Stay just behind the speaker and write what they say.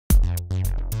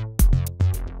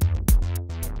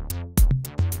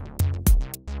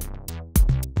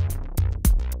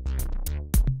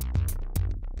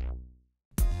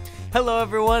Hello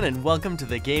everyone and welcome to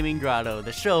the Gaming Grotto,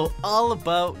 the show all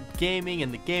about gaming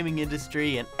and the gaming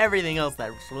industry and everything else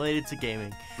that's related to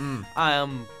gaming. I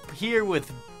am here with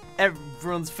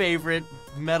everyone's favorite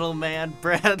metal man,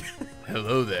 Brad.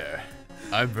 Hello there,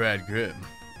 I'm Brad Grimm.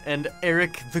 And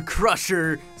Eric the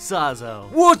Crusher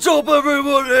Sazo. What's up,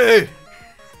 everybody?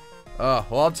 Well,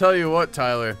 I'll tell you what,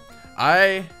 Tyler.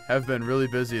 I have been really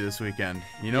busy this weekend.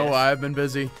 You know why I've been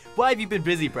busy? Why have you been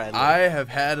busy, Bradley? I have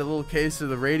had a little case of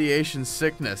the radiation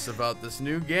sickness about this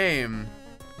new game,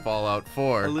 Fallout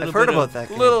 4. I've heard about that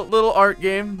game. Little art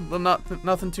game,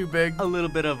 nothing too big. A little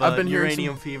bit of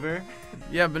uranium fever.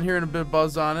 Yeah, I've been hearing a bit of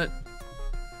buzz on it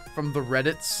from the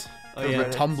Reddits, the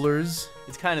Tumblrs.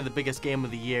 It's kind of the biggest game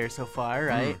of the year so far,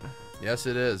 right? Yes,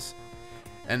 it is.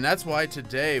 And that's why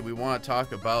today we want to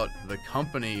talk about the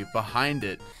company behind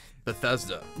it,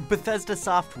 Bethesda. Bethesda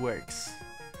Softworks.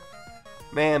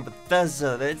 Man,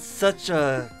 Bethesda, that's such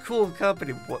a cool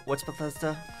company. What's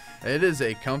Bethesda? It is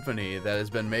a company that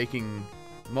has been making,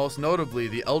 most notably,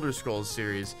 the Elder Scrolls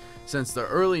series since the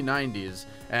early 90s.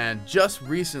 And just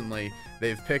recently,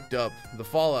 they've picked up the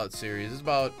Fallout series. It's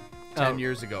about 10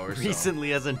 years ago or so.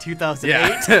 Recently, as in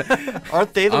 2008? Yeah.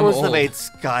 Aren't they the ones old. that made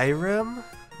Skyrim?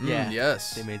 Yeah.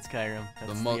 Yes. They made Skyrim.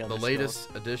 That's the latest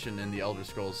addition in the Elder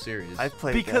Scrolls series. I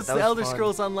played because that. the Was Elder fun.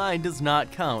 Scrolls Online does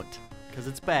not count. Because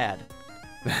it's bad.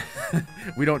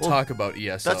 We don't talk about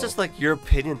ESO. That's just like your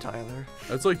opinion, Tyler.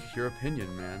 That's like your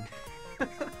opinion, man.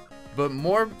 But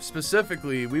more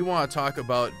specifically, we want to talk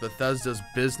about Bethesda's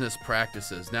business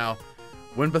practices. Now,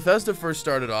 when Bethesda first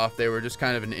started off, they were just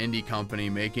kind of an indie company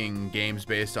making games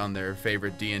based on their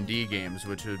favorite D&D games,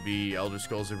 which would be Elder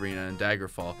Scrolls Arena and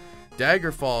Daggerfall.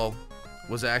 Daggerfall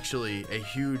was actually a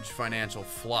huge financial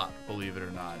flop, believe it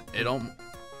or not.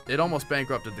 It almost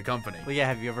bankrupted the company. Well, yeah,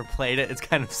 have you ever played it? It's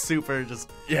kind of super, just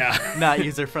Yeah. not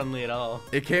user-friendly at all.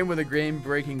 It came with a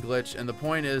game-breaking glitch, and the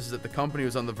point is that the company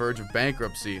was on the verge of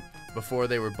bankruptcy before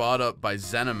they were bought up by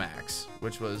ZeniMax,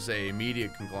 which was a media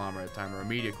conglomerate at the time, or a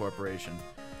media corporation.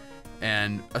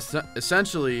 And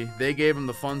essentially, they gave them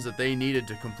the funds that they needed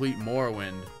to complete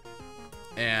Morrowind.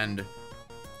 And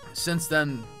since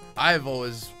then, I've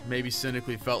always maybe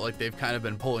cynically felt like they've kind of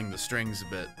been pulling the strings a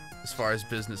bit as far as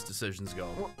business decisions go.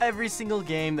 Well, every single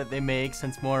game that they make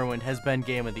since Morrowind has been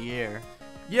Game of the Year.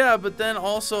 Yeah, but then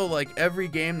also, like, every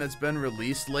game that's been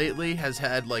released lately has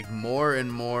had, like, more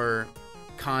and more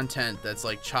content that's,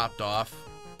 like, chopped off.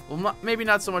 Well, maybe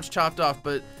not so much chopped off,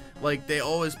 but, like, they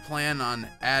always plan on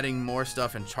adding more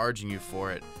stuff and charging you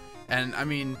for it. And, I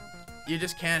mean, you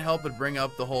just can't help but bring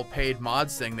up the whole paid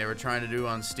mods thing they were trying to do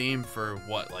on Steam for,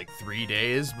 what, like 3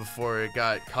 days before it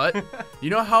got cut? You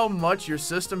know how much your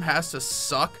system has to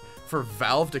suck for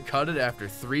Valve to cut it after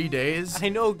 3 days? I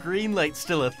know Greenlight's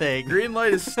still a thing.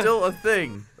 Greenlight is still a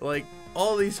thing. Like,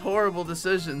 all these horrible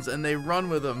decisions, and they run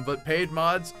with them, but paid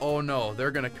mods, oh no,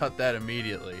 they're gonna cut that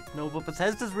immediately. No, but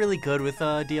Bethesda's really good with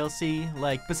DLC.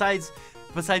 Like, besides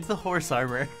the horse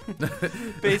armor,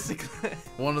 basically.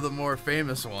 One of the more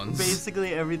famous ones.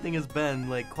 Basically, everything has been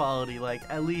like quality, like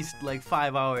at least like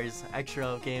 5 hours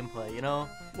extra gameplay. You know?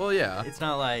 Well, yeah. It's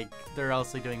not like they're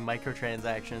also doing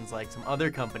microtransactions like some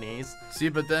other companies. See,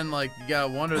 but then like you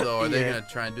gotta wonder though, are they gonna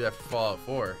try and do that for Fallout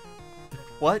 4?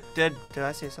 What? Did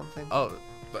I say something? Oh.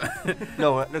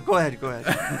 No, go ahead.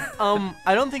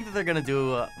 I don't think that they're gonna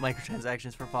do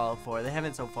microtransactions for Fallout 4. They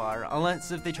haven't so far,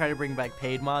 unless if they try to bring back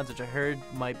paid mods, which I heard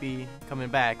might be coming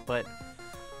back. But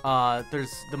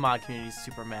the mod community's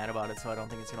super mad about it, so I don't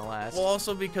think it's gonna last. Well,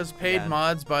 also because paid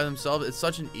mods by themselves, it's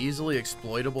such an easily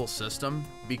exploitable system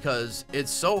because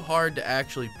it's so hard to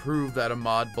actually prove that a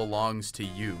mod belongs to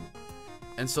you.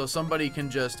 And so somebody can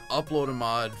just upload a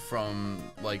mod from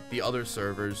like the other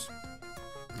servers,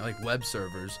 like web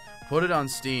servers, put it on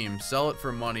Steam, sell it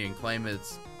for money, and claim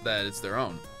that it's their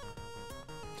own.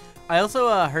 I also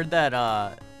heard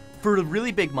that for the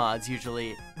really big mods,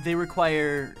 usually they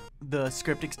require the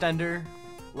script extender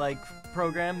like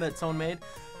program that someone made.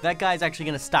 That guy's actually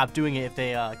gonna stop doing it if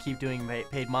they keep doing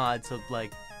paid mods. So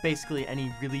like basically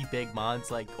any really big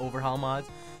mods, like overhaul mods,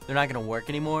 they're not gonna work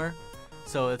anymore.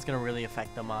 So it's gonna really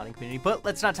affect the modding community. But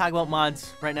let's not talk about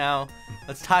mods right now.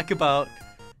 Let's talk about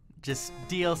just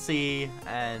DLC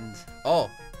and... Oh,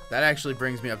 that actually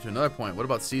brings me up to another point. What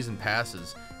about season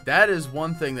passes? That is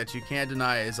one thing that you can't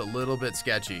deny is a little bit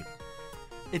sketchy.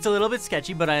 It's a little bit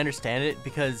sketchy, but I understand it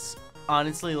because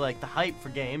honestly, like, the hype for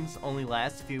games only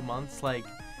lasts a few months. Like,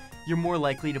 you're more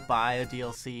likely to buy a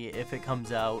DLC if it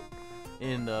comes out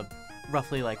in the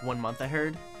roughly like 1 month, I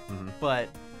heard. But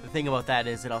the thing about that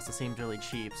is it also seems really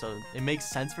cheap, so it makes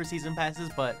sense for season passes,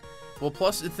 but... Well,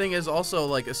 plus the thing is also,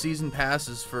 like, a season pass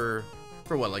is for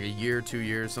what, like a year, 2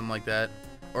 years, something like that?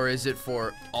 Or is it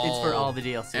for all? It's for all the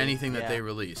DLC. Anything that they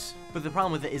release. But the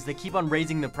problem with it is they keep on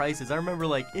raising the prices. I remember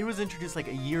like it was introduced like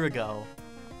a year ago,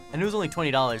 and it was only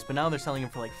 $20, but now they're selling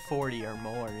them for like 40 or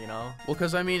more. You know? Well,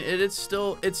 because I mean, it's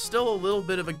still a little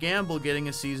bit of a gamble getting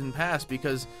a season pass,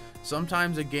 because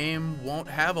sometimes a game won't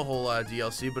have a whole lot of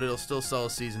DLC, but it'll still sell a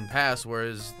season pass.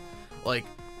 Whereas, like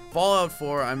Fallout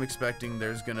 4, I'm expecting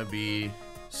there's gonna be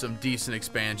some decent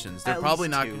expansions. They're probably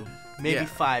not. Maybe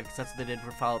 5, because that's what they did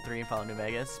for Fallout 3 and Fallout New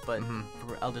Vegas. But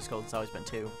for Elder Scrolls, it's always been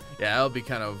 2. Yeah, that'll be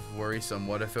kind of worrisome.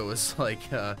 What if it was like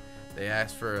they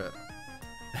asked for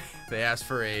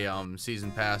a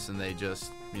season pass and they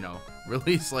just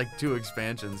release like 2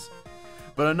 expansions?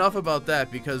 But enough about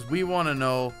that, because we want to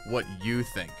know what you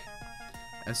think.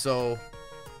 And so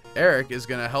Eric is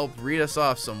going to help read us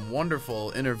off some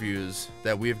wonderful interviews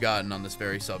that we've gotten on this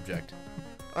very subject.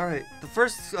 All right. The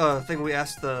first thing we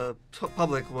asked the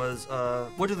public was,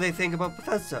 what do they think about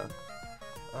Bethesda?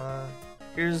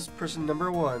 Here's person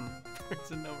number 1.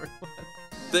 Person number 1.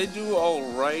 They do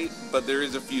all right, but there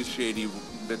is a few shady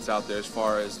bits out there as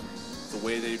far as the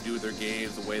way they do their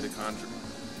games, the way they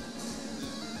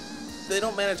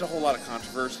don't manage a whole lot of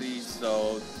controversy,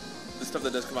 so the stuff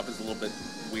that does come up is a little bit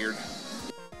weird.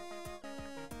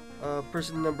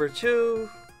 Person number 2.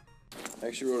 I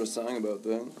actually wrote a song about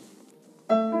that.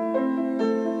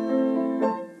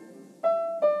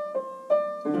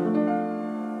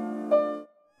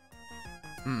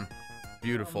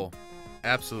 Beautiful.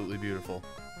 Absolutely beautiful.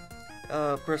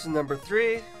 Person number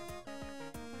 3.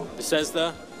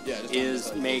 Bethesda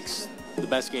makes the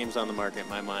best games on the market in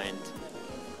my mind.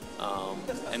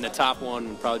 And the top one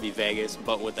would probably be Vegas,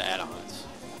 but with the add-ons.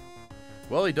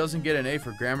 Well, he doesn't get an A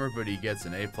for grammar, but he gets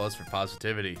an A+ for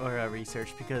positivity. Or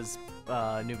research, because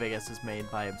New Vegas is made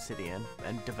by Obsidian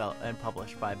and developed and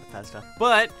published by Bethesda.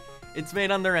 But it's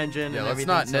made on their engine. Yeah, and let's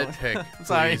everything, not nitpick, please.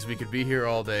 Sorry. We could be here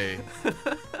all day.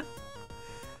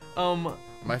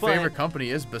 My favorite company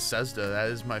is Bethesda. That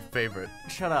is my favorite.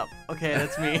 Shut up. Okay,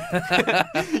 that's me.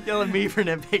 Yell at me for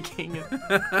nitpicking.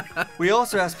 We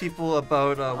also asked people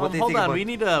about what they think about... Hold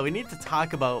on, we need to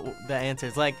talk about the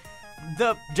answers. Like,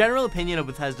 the general opinion of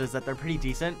Bethesda is that they're pretty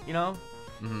decent,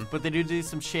 but they do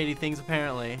some shady things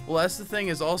apparently. Well, that's the thing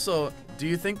is also, do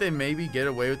you think they maybe get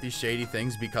away with these shady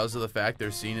things because of the fact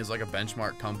they're seen as like a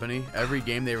benchmark company? Every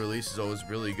game they release is always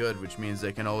really good, which means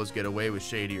they can always get away with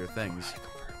shadier things.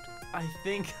 I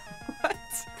think what?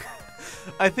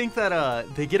 I think that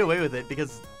they get away with it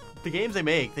because the games they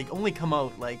make, they only come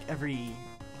out like every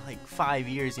 5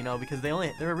 years, because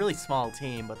they're a really small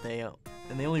team, but they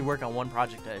only work on one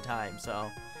project at a time. So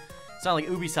it's not like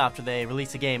Ubisoft where they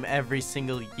release a game every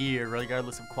single year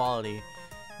regardless of quality.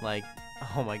 Like,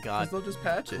 oh my god. 'Cause they'll just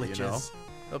patch it, glitches.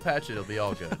 They'll patch it, it'll be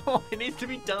all good. Oh, it needs to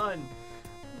be done.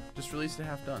 Just release it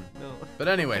half done. No. But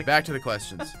anyway, back to the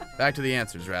questions. Back to the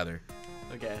answers, rather.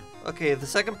 Okay, the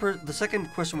second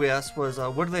question we asked was,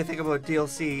 what do they think about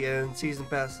DLC and season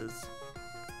passes?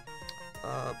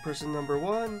 Person number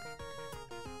 1.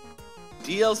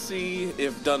 DLC,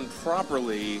 if done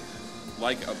properly,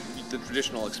 like the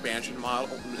traditional expansion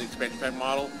pack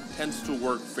model, tends to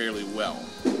work fairly well.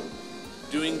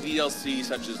 Doing DLC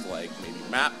such as like maybe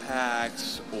map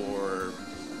packs or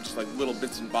just like little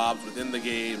bits and bobs within the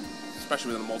game,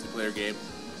 especially within a multiplayer game,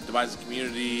 divides the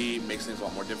community, makes things a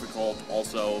lot more difficult.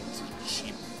 Also, it's a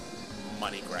cheap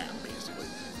money grab, basically.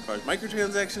 As far as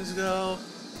microtransactions go,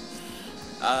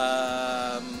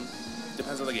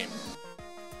 depends on the game.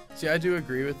 See, I do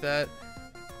agree with that.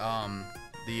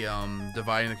 The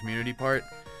dividing the community part.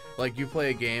 Like, you play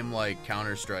a game like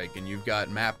Counter-Strike, and you've got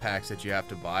map packs that you have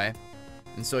to buy.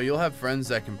 And so you'll have friends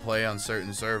that can play on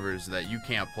certain servers that you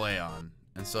can't play on.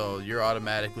 And so you're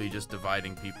automatically just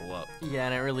dividing people up. Yeah,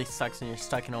 and it really sucks when you're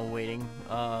stuck in a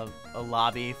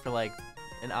lobby for like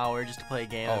an hour just to play a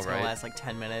game that's gonna last like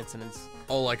 10 minutes, and it's...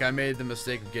 Oh, like I made the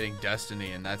mistake of getting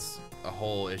Destiny, and that's a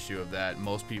whole issue of that.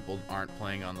 Most people aren't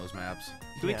playing on those maps.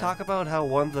 Did we talk about how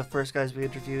one of the first guys we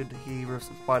interviewed, he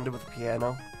responded with a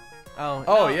piano?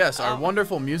 Oh, yes, our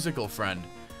wonderful musical friend.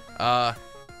 I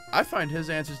find his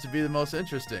answers to be the most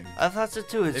interesting. I thought so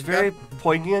too. It's very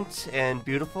poignant and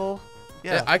beautiful.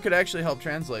 Yeah, I could actually help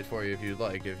translate for you if you'd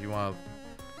like, if you want.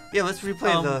 Yeah, let's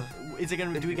replay the. Is it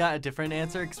gonna? Do we got a different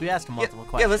answer? Because we asked him multiple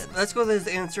questions. Yeah, let's go with his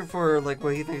answer for like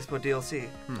what he thinks about DLC.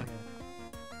 Okay.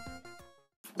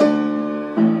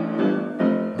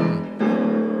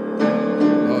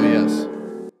 Oh yes,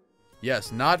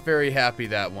 yes, not very happy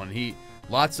that one.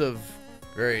 Lots of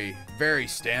very, very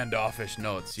standoffish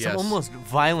notes. Yes, some almost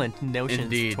violent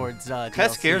notions towards DLC. Kind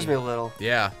of scares me a little.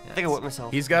 Yeah, I think I wet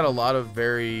myself. He's got a lot of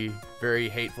very, very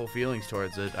hateful feelings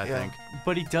towards it, I think.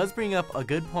 But he does bring up a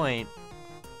good point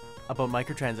about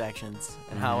microtransactions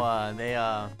and how they,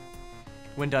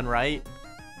 when done right,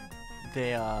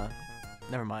 they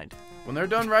never mind. When they're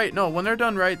done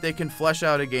right, they can flesh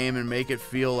out a game and make it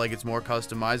feel like it's more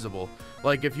customizable.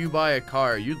 Like if you buy a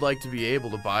car, you'd like to be able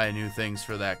to buy new things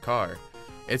for that car.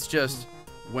 It's just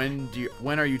when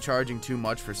are you charging too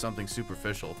much for something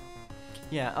superficial?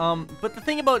 Yeah, but the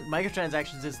thing about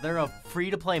microtransactions is they're a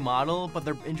free-to-play model, but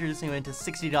they're introducing them into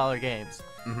 $60 games.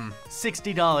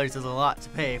 $60 is a lot to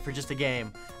pay for just a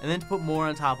game, and then to put more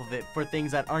on top of it for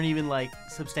things that aren't even like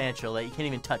substantial, that you can't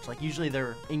even touch. Like usually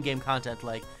they're in-game content,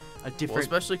 like a different. Well,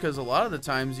 especially because a lot of the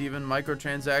times even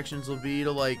microtransactions will be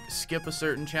to like skip a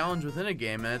certain challenge within a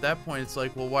game, and at that point it's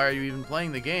like, well, why are you even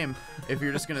playing the game if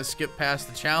you're just gonna skip past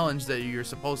the challenge that you're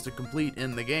supposed to complete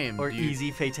in the game? Or easy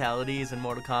fatalities in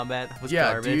Mortal Kombat was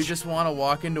yeah, garbage. do you just want to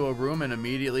walk into a room and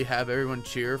immediately have everyone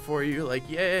cheer for you, like,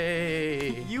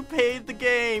 yay? You paid the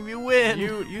game, you win.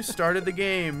 You started the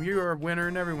game, you're a winner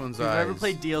in everyone's eyes. If you've ever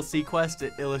played DLC Quest,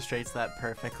 it illustrates that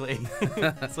perfectly.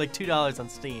 It's like $2 on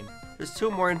Steam. There's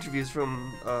 2 more interviews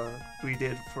from we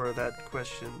did for that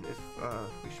question. If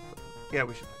we should, yeah,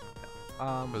 we should.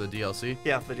 For the DLC?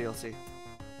 Yeah, for the DLC.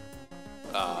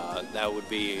 That would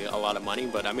be a lot of money,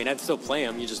 but I mean, I'd still play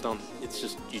them. You just don't. It's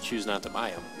just you choose not to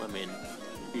buy them. I mean,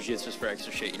 usually it's just for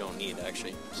extra shit you don't need,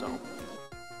 actually. So.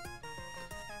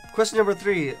 Question number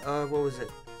 3. What was it?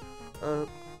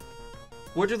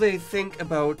 What do they think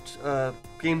about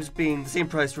games being the same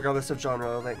price regardless of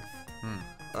genre or length?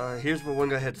 Here's what one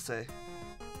guy had to say.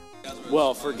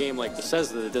 Well, for a game like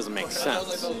Bethesda, it doesn't make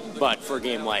sense. But for a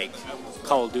game like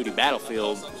Call of Duty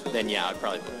Battlefield, then yeah, I'd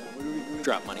probably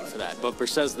drop money for that. But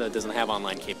Bethesda doesn't have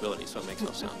online capability, so it makes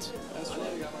no sense.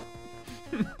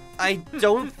 I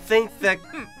don't think that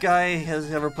guy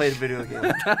has ever played a video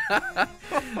game.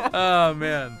 Oh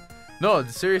man. No,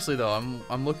 seriously though,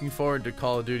 I'm looking forward to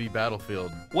Call of Duty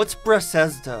Battlefield. What's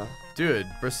Bethesda? Dude,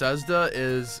 Bethesda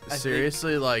is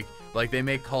seriously like they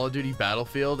make Call of Duty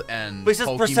Battlefield and But it says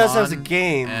Pokemon Bethesda as a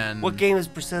game. And What game is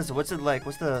Bethesda? What's it like?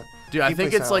 What's the dude, I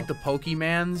think gameplay it's style? like the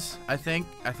Pokemans. I think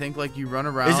like you run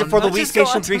around. Is it for the Let's Wii just go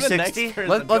on Station to the next 360?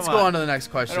 person. Let's Come go on. on to the next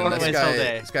question. I don't wanna waste all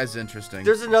day. This guy's interesting.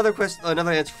 There's another question,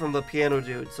 another answer from the piano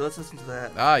dude. So let's listen to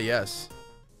that. Ah, yes.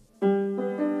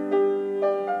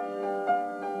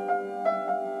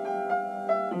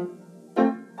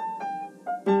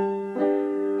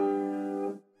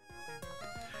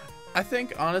 I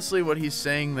think honestly what he's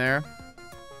saying there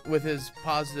with his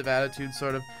positive attitude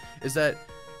sort of is that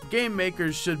game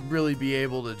makers should really be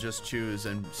able to just choose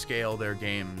and scale their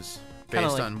games Kinda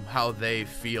based like- on how they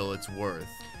feel it's worth.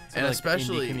 Sort And of like the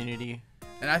especially indie community.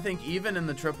 and I think even in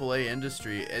the AAA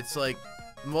industry, it's like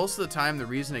most of the time the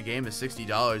reason a game is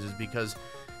 $60 is because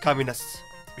Communists.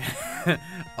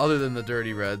 other than the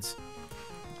Dirty Reds,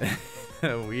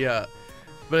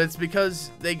 but it's because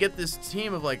they get this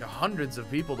team of like hundreds of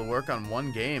people to work on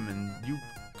one game, and you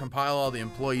compile all the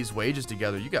employees' wages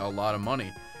together, you got a lot of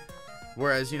money.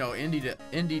 Whereas, you know, indie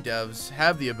devs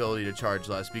have the ability to charge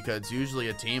less because it's usually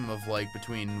a team of like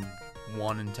between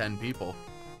 1 and 10 people.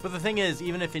 But the thing is,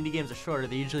 even if indie games are shorter,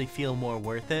 they usually feel more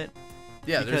worth it.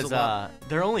 Yeah, because there's a lot.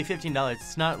 they're only $15.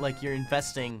 It's not like you're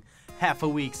investing half a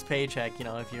week's paycheck, you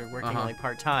know, if you're working like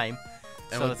part-time.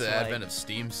 And so with the it's advent of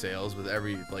Steam sales, with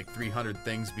every like 300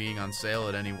 things being on sale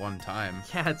at any one time.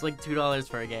 Yeah, it's like $2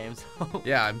 for a game. So.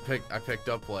 Yeah, I picked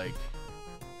up like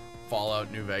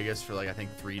Fallout New Vegas for like I think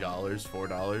 $3,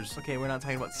 $4. Okay, we're not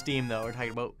talking about Steam though. We're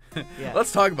talking about yeah.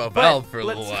 Let's talk about Valve for a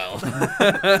little while.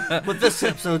 But this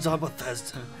episode's on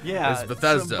Bethesda. Yeah, It's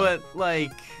Bethesda. but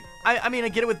like, I mean, I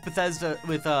get it with Bethesda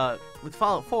with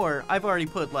Fallout 4. I've already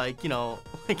put like, you know,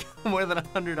 like more than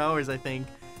 100 hours, I think.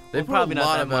 They Well, put probably a not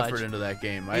lot that of much effort into that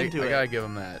game. I into it. gotta give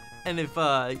them that. And if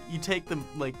you take the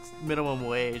like minimum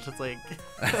wage, it's like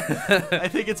I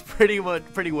think it's pretty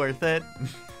worth it.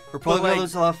 We're probably But, gonna like-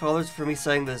 lose a lot of followers for me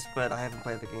saying this, but I haven't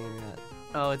played the game yet.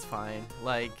 Oh, it's fine.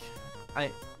 Like,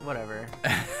 whatever.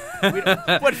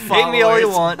 What Hate me all you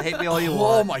followers? want. Hate me all you Oh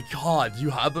want. my god, you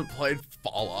haven't played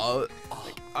Fallout?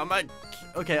 I'm not.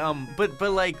 Okay, but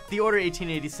like the Order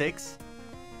 1886.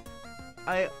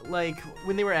 I like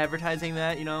when they were advertising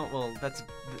that, you know. Well, that's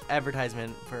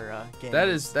advertisement for game. That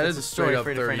is That's a story straight up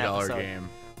for a different $30 episode. game.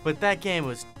 But that game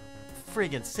was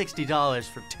friggin' $60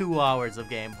 for 2 hours of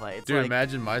gameplay. It's Dude, like,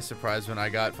 imagine my surprise when I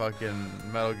got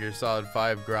fucking Metal Gear Solid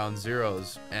 5 Ground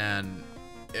Zeroes, and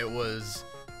it was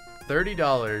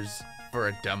 $30 for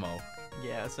a demo.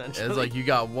 yeah, essentially. It's like you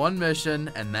got one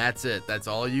mission, and that's it. That's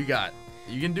all you got.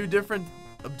 You can do different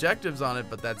objectives on it,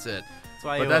 but that's it. That's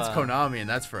why But you, that's Konami, and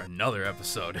that's for another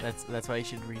episode. That's why you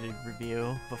should read a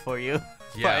review before you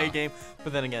Yeah. buy a game.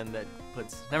 But then again, that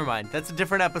puts. Never mind. That's a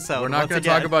different episode. We're not going to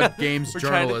talk about games We're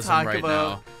trying to journalism talk right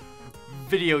about now.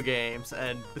 video games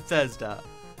and Bethesda.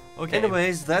 Okay.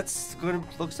 Anyways, that's good.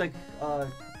 Looks like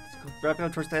wrapping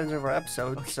up towards the end of our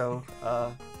episode. Okay. So,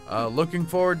 Looking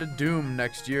forward to Doom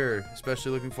next year.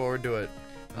 Especially looking forward to it.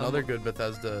 Another good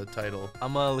Bethesda title.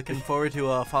 I'm looking forward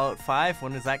to Fallout 5.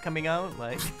 When is that coming out?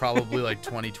 Like Probably like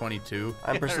 2022.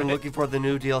 I'm personally looking for the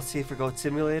new DLC for Goat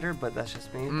Simulator, but that's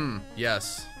just me.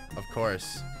 Yes, of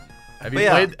course. Have But you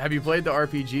yeah. played? Have you played the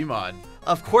RPG mod?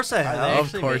 Of course I Are they have. Of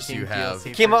actually course making you have. DLC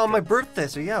It came for out on my Go- birthday,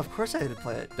 so yeah, of course I had to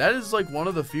play it. That is like one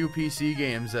of the few PC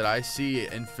games that I see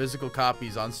in physical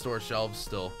copies on store shelves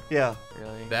still. Yeah.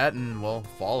 Really? That and well,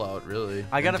 Fallout really.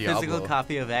 I got a and physical Diablo.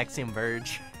 copy of Axiom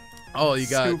Verge. Oh, you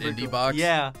got Super Indie cool. Box?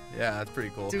 Yeah. Yeah, that's pretty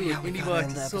cool. Dude, Yeah, we Indie gotta Box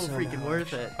end the is so episode freaking now, worth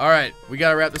actually. it. All right, we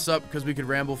gotta wrap this up because we could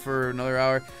ramble for another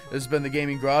hour. This has been the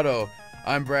Gaming Grotto.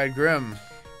 I'm Brad Grimm,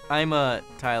 I'm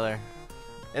Tyler.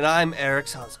 And I'm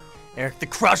Eric's husband. Eric the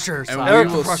Crusher. and Eric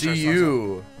we the will Crusher, see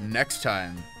you next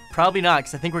time. Probably not,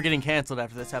 because I think we're getting canceled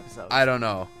after this episode. I don't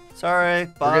know. Sorry.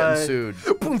 Bye. We're getting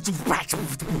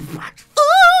sued.